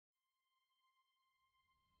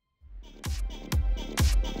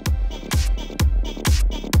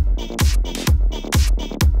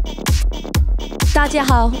大家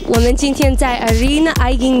好，我们今天在 Irina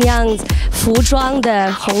Aidinyan 服装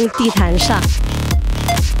的红地毯上。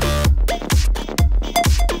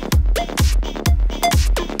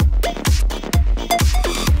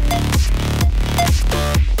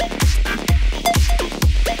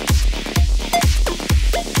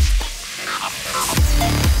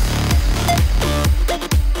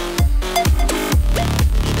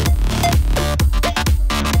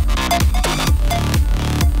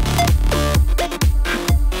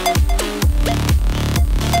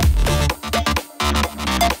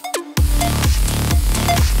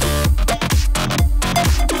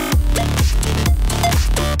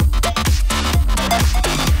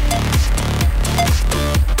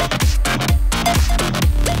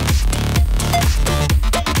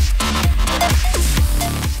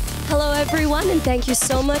Everyone, and thank you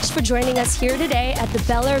so much for joining us here today at the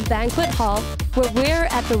Bel Air Banquet Hall, where we're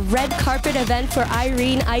at the red carpet event for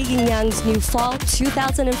Irina Aidinyan's new Fall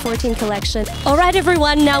 2014 collection. All right,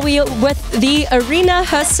 everyone, now we are with the Irina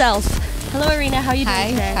herself. Hello, Irina. How are you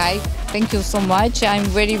doing today? Hi. Thank you so much. I'm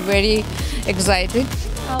very excited.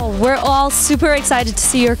 Oh, we're all super excited to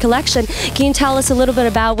see your collection. Can you tell us a little bit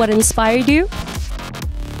about what inspired you?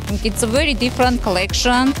 It's a very different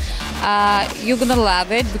collection. You're gonna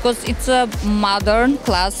love it because it's a modern,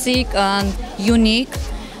 classic, and unique,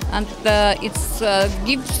 and it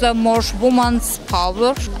gives more woman's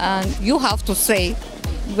power. And you have to say,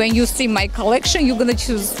 when you see my collection, you're gonna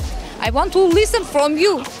choose. I want to listen from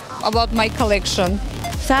you about my collection.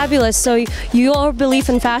 Fabulous. So your belief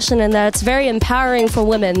in fashion and that it's very empowering for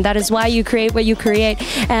women. That is why you create what you create.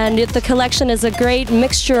 And the collection is a great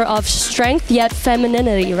mixture of strength yet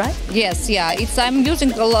femininity, right? Yes, yeah. I'm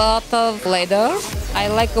using a lot of leather. I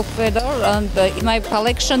like a feather, and my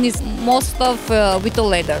collection is most of with the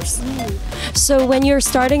leathers. So when you're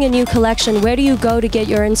starting a new collection, where do you go to get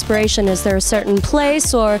your inspiration? Is there a certain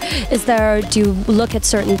place, or do you look at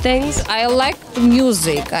certain things? I like the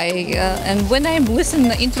music. And when I'm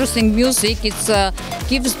listening to interesting music, it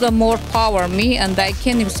gives the more power me, and I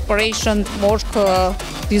can inspiration more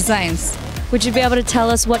designs. Would you be able to tell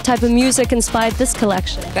us what type of music inspired this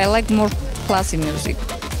collection? I like more classic music.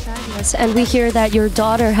 Fabulous. And we hear that your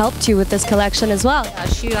daughter helped you with this collection as well.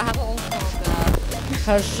 She have also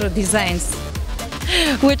her designs.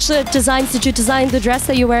 Which designs did you design the dress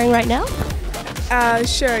that you're wearing right now?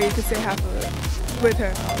 Sure, you could say half of it with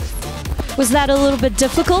her. Was that a little bit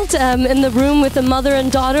difficult in the room with the mother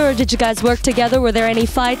and daughter, or did you guys work together? Were there any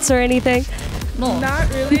fights or anything? No. Not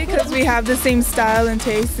really, because we have the same style and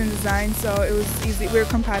taste and design, so it was easy. We were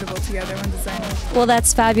compatible together when designing. Well,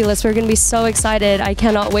 that's fabulous. We're going to be so excited. I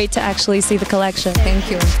cannot wait to actually see the collection. Thank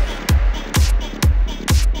you.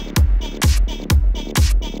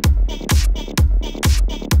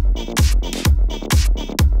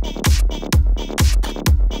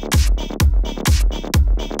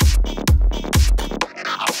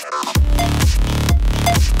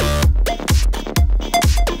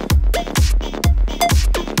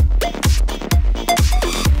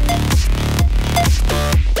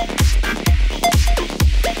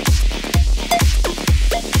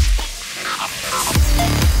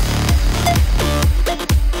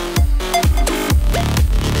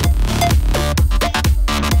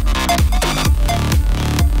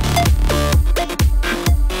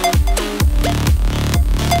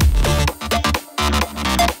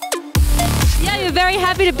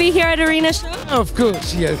 Happy to be here at Irina show? Of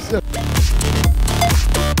course, yes.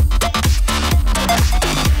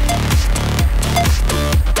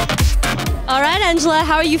 All right, Angela,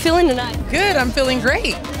 how are you feeling tonight? Good, I'm feeling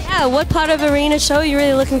great. Yeah, what part of Irina show are you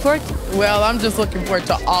really looking forward to? Well, I'm just looking forward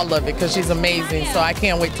to all of it because she's amazing, so I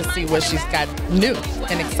can't wait to see what she's got new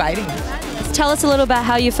and exciting. Tell us a little about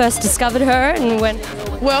how you first discovered her and when.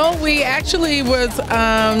 Well, we actually was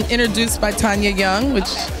introduced by Tanya Young, which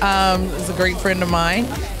is a great friend of mine,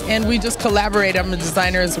 and we just collaborate. I'm a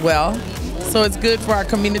designer as well, so it's good for our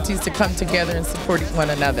communities to come together and support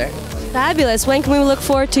one another. Fabulous. When can we look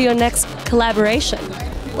forward to your next collaboration?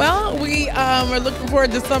 Well, we are looking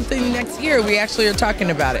forward to something next year. We actually are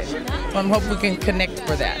talking about it, so I'm hoping we can connect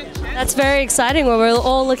for that. That's very exciting. Well, we're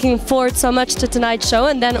all looking forward so much to tonight's show,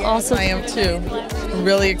 and then also. I am too. I'm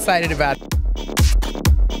really excited about it.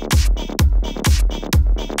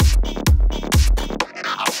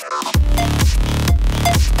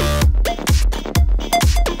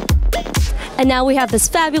 And now we have this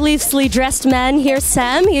fabulously dressed man here,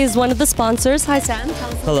 Sam. He is one of the sponsors. Hi, Sam.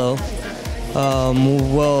 Hello.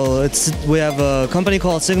 Well, we have a company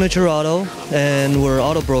called Signature Auto, and we're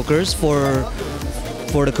auto brokers for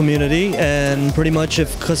for the community, and pretty much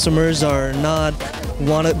if customers are not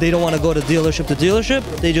they don't want to go to dealership,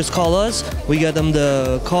 they just call us. We get them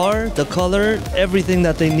the car, the color, everything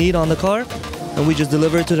that they need on the car, and we just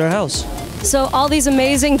deliver it to their house. So all these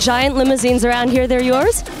amazing giant limousines around here, they're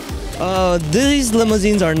yours? These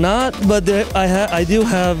limousines are not, but I do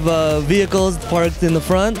have vehicles parked in the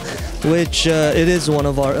front, which it is one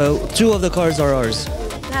of our, two of the cars are ours.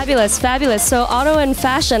 Fabulous, fabulous. So auto and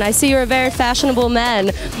fashion, I see you're a very fashionable man.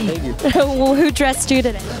 Thank you. Who dressed you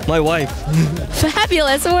today? My wife.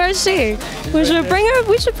 Fabulous, and where is she? We should bring her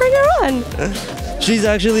on. She's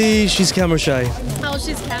camera shy. Oh,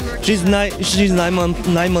 she's camera shy. She's 9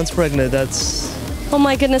 months pregnant. That's... Oh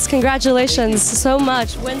my goodness, congratulations so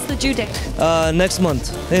much. When's the due date? Next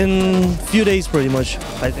month, in a few days pretty much,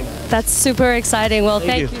 I think. That's super exciting. Well,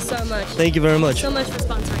 thank you you so much. Thank you very much. Thank you so much for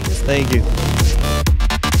sponsoring this. Thank you.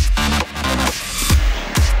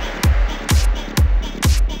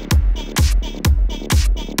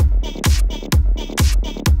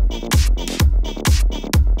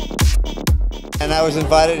 And I was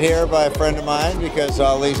invited here by a friend of mine because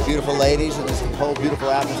all these beautiful ladies and this whole beautiful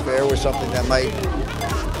atmosphere was something that might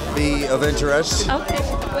be of interest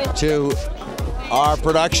to our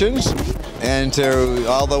productions and to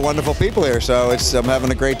all the wonderful people here. So I'm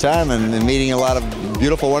having a great time and meeting a lot of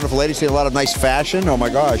beautiful, wonderful ladies, seeing a lot of nice fashion. Oh my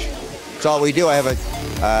gosh, it's all we do. I have a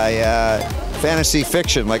fantasy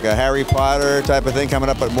fiction, like a Harry Potter type of thing coming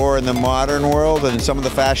up, but more in the modern world. And some of the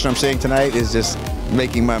fashion I'm seeing tonight is just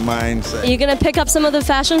making my mind say. Are you going to pick up some of the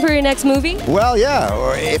fashion for your next movie? Well, yeah,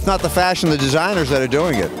 or if not the fashion, the designers that are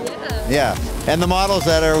doing it. Yeah. And the models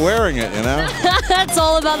that are wearing it, you know? It's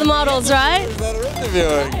all about the models, right? That are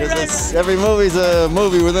interviewing, because every movie's a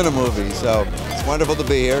movie within a movie, so it's wonderful to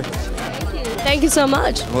be here. Thank you so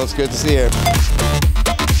much. Well, it's good to see you.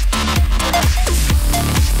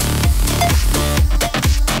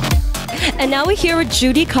 And now we're here with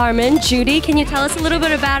Judy Carmen. Judy, can you tell us a little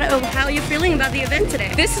bit about how you're feeling about the event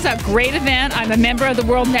today? This is a great event. I'm a member of the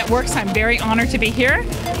World Network, so I'm very honored to be here.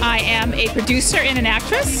 I am a producer and an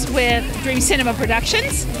actress with Dream Cinema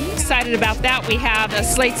Productions. Excited about that. We have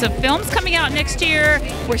slates of films coming out next year.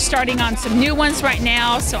 We're starting on some new ones right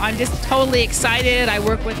now, so I'm just totally excited. I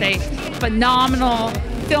work with a phenomenal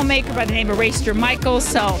filmmaker by the name of Raester Michaels,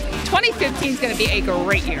 so 2015 is going to be a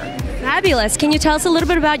great year. Fabulous. Can you tell us a little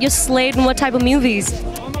bit about your slate and what type of movies?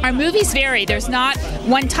 Our movies vary. There's not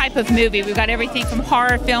one type of movie. We've got everything from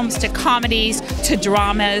horror films to comedies to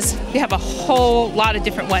dramas. We have a whole lot of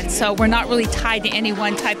different ones. So we're not really tied to any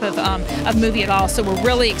one type of movie at all. So we're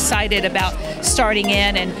really excited about starting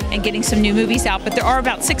in and getting some new movies out. But there are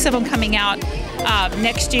about 6 of them coming out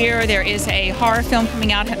next year. There is a horror film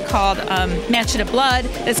coming out called Mansion of Blood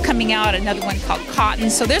that's coming out, another one called Cotton.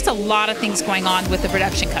 So there's a lot of things going on with the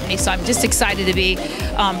production company. So I'm just excited to be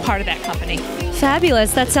part of that company.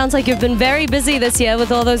 Fabulous. That sounds like you've been very busy this year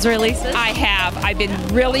with all those releases. I have. I've been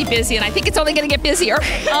really busy, and I think it's only going to get busier.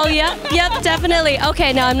 Oh, yeah? Yep, definitely.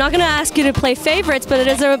 Okay, now I'm not going to ask you to play favorites, but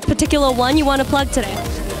is there a particular one you want to plug today?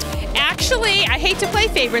 Actually, I hate to play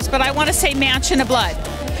favorites, but I want to say Mansion of Blood.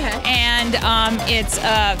 Okay. And it's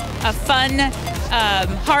a fun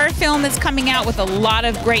horror film that's coming out with a lot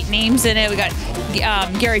of great names in it. We got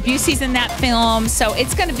Gary Busey's in that film, so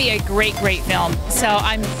it's going to be a great, great film. So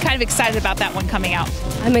I'm kind of excited about that one coming out.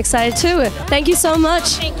 I'm excited too. Thank you so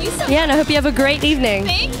much. Thank you so much. Yeah, and I hope you have a great evening.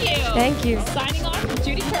 Thank you. Thank you. Signing off with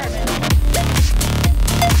Judy Carmen.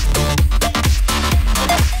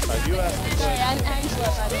 I'm Angela,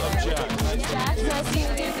 by the way. Jack, nice to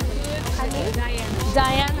meet you.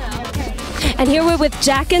 Diana. Okay. And here we're with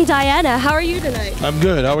Jack and Diana. How are you tonight? I'm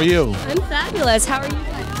good. How are you? I'm fabulous. How are you?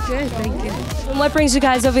 Good, thank you. And what brings you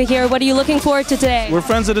guys over here? What are you looking forward to today? We're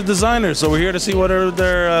friends of the designers, so we're here to see what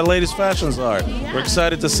their latest fashions are. Yeah. We're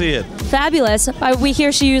excited to see it. Fabulous. We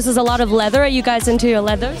hear she uses a lot of leather. Are you guys into your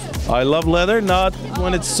leathers? I love leather, not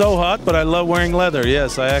when it's so hot, but I love wearing leather.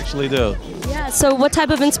 Yes, I actually do. Yeah, so what type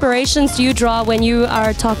of inspirations do you draw when you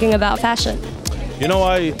are talking about fashion? You know,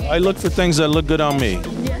 I look for things that look good on me.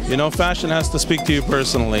 You know, fashion has to speak to you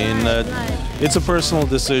personally, and it's a personal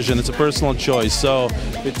decision, it's a personal choice. So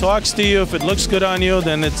if it talks to you, if it looks good on you,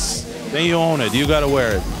 then you own it. You got to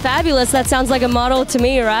wear it. Fabulous. That sounds like a model to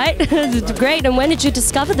me, right? Great. And when did you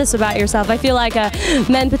discover this about yourself? I feel like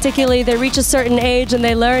men particularly, they reach a certain age and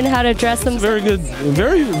they learn how to dress themselves. Very good.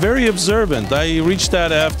 Very, very observant. I reached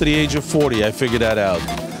that after the age of 40. I figured that out.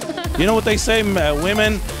 You know what they say,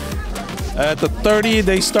 women at the 30,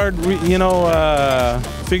 they start,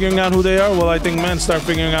 figuring out who they are. Well, I think men start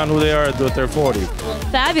figuring out who they are at their 40.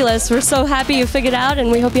 Fabulous. We're so happy you figured out, and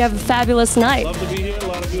we hope you have a fabulous night. Love to be here. A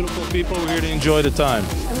lot of beautiful people. We're here to enjoy the time.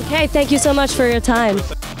 Okay, thank you so much for your time.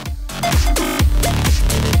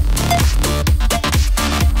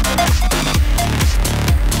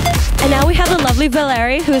 And now we have the lovely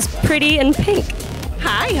Valerie, who is pretty in pink.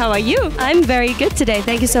 Hi, how are you? I'm very good today.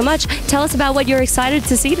 Thank you so much. Tell us about what you're excited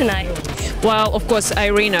to see tonight. Well, of course,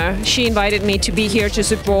 Irina. She invited me to be here to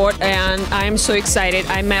support, and I'm so excited.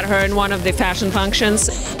 I met her in one of the fashion functions.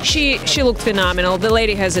 She looked phenomenal. The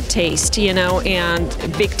lady has a taste, you know, and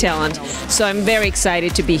big talent. So I'm very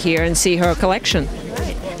excited to be here and see her collection.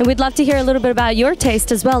 And we'd love to hear a little bit about your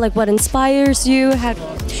taste as well, like what inspires you.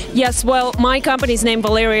 Yes, well, my company is named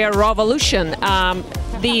Valeria Revolution.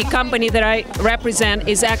 The company that I represent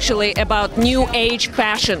is actually about new age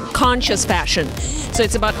fashion, conscious fashion. So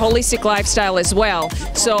it's about holistic lifestyle as well.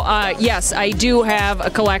 So yes, I do have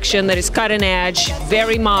a collection that is cutting edge,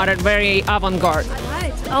 very modern, very avant-garde.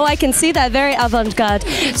 Oh, I can see that, very avant-garde.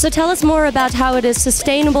 So tell us more about how it is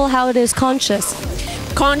sustainable, how it is conscious.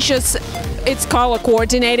 Conscious, it's color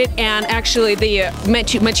coordinated, and actually the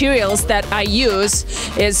materials that I use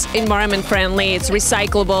is environment friendly, it's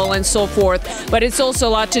recyclable and so forth, but it's also a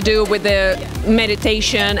lot to do with the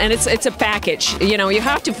meditation, and it's a package. You know, you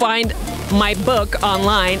have to find my book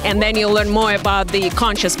online and then you'll learn more about the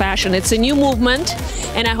conscious fashion. It's a new movement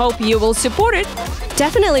and I hope you will support it.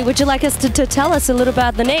 Definitely. Would you like us to tell us a little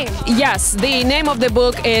about the name? Yes, the name of the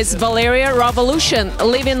book is Valeria Revolution,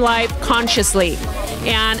 Living Life Consciously.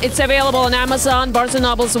 And it's available on Amazon, Barnes &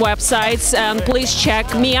 Noble's websites, and please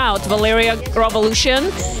check me out, Valeria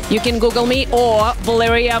Revolution. You can Google me, or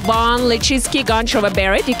Valeria von Lichitsky Gonchova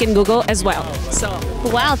Barrett. You can Google as well. So,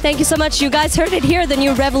 wow, thank you so much. You guys heard it here, the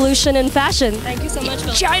new revolution in fashion. Thank you so much.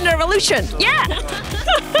 China Revolution, yeah!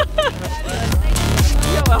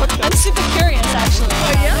 You're welcome. I'm super curious, actually.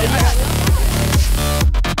 Oh, yeah?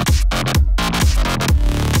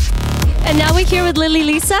 And now we're here with Lily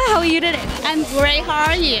Lisa. How are you today? I'm great. How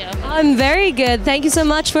are you? I'm very good. Thank you so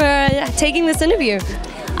much for taking this interview.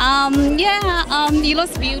 It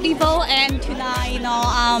looks beautiful, and tonight, you know,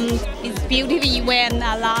 it's beautiful when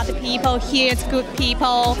a lot of people here. It's good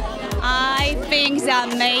people. I think it's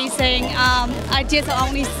amazing. I just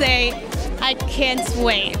only say I can't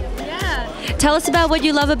wait. Yeah. Tell us about what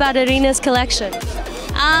you love about Irina's collection.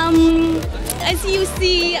 As you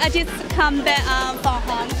see, I just come back from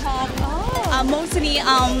Hong Kong. Mostly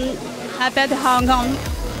about Hong Kong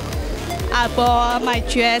for my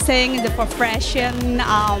dressing, the profession.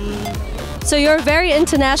 So you're a very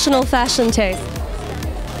international fashion taste.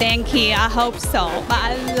 Thank you. I hope so. But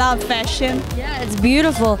I love fashion. Yeah, it's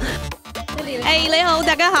beautiful. 你好，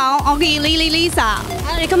大家好，我叫 Lily Lisa。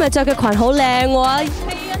你今日着嘅裙好靚喎，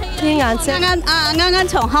啲顏色。啱啱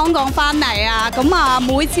從香港翻嚟啊，咁啊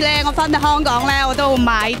每次咧我翻到香港咧，我都會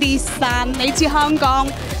買啲衫。你知香港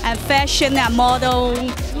fashion model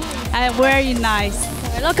very nice。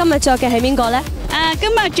係咯，今日着嘅係邊個咧？今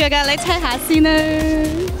日着嘅你猜下先啦。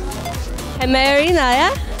係咪 Irina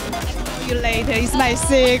啊？要你睇咪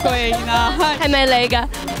試過啊？係咪你㗎？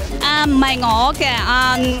唔係我嘅，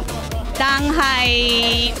但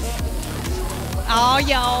係我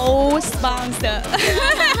有 sponsor。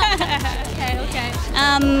OK。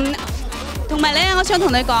同埋咧，我想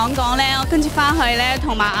同你講講咧，我跟住翻去咧，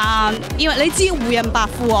同埋因為你知湖人百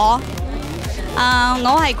富我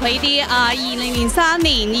係佢啲2003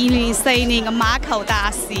年、2004年嘅馬球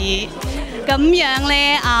大使，咁樣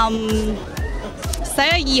咧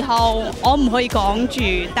11月2號我唔可以講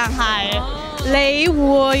住，但係你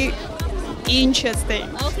會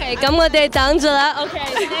interesting。OK， 咁我哋等住啦。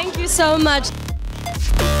OK，thank you so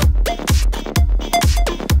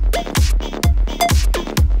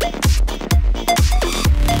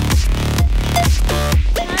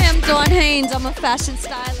much。Dawn Haynes, I'm a fashion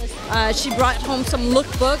stylist. She brought home some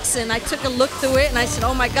lookbooks and I took a look through it and I said,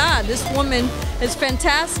 oh my God, this woman is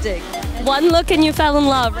fantastic. One look and you fell in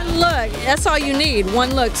love. One look, that's all you need,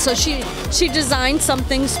 one look. So she designed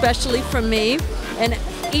something specially for me, and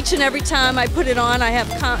each and every time I put it on, I have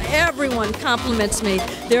everyone compliments me.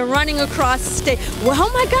 They're running across the stage. Well, oh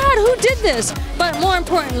my God, who did this? But more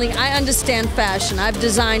importantly, I understand fashion. I've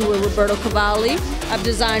designed with Roberto Cavalli. I've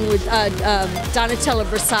designed with Donatella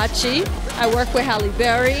Versace. I work with Halle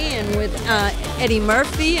Berry and with Eddie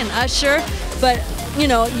Murphy and Usher. But you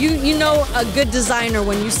know a good designer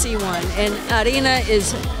when you see one. And Irina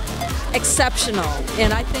is exceptional.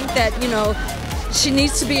 And I think that she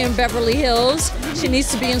needs to be in Beverly Hills. She needs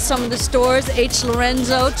to be in some of the stores, H.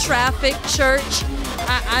 Lorenzo, Traffic, Church.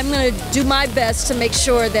 I'm going to do my best to make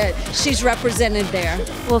sure that she's represented there.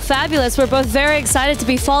 Well, fabulous. We're both very excited to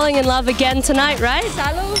be falling in love again tonight, right?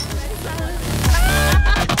 Salud.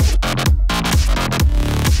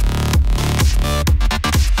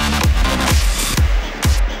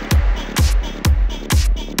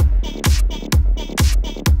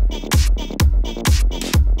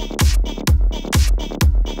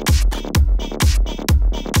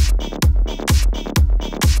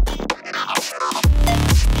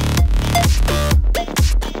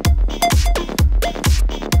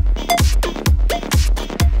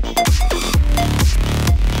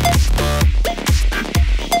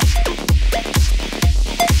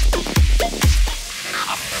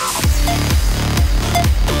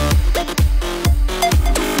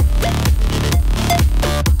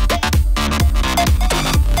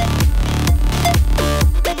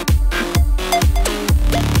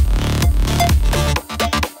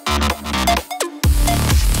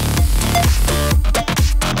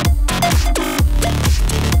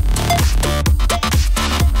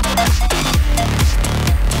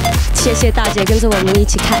 谢谢大姐跟着我们一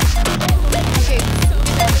起看。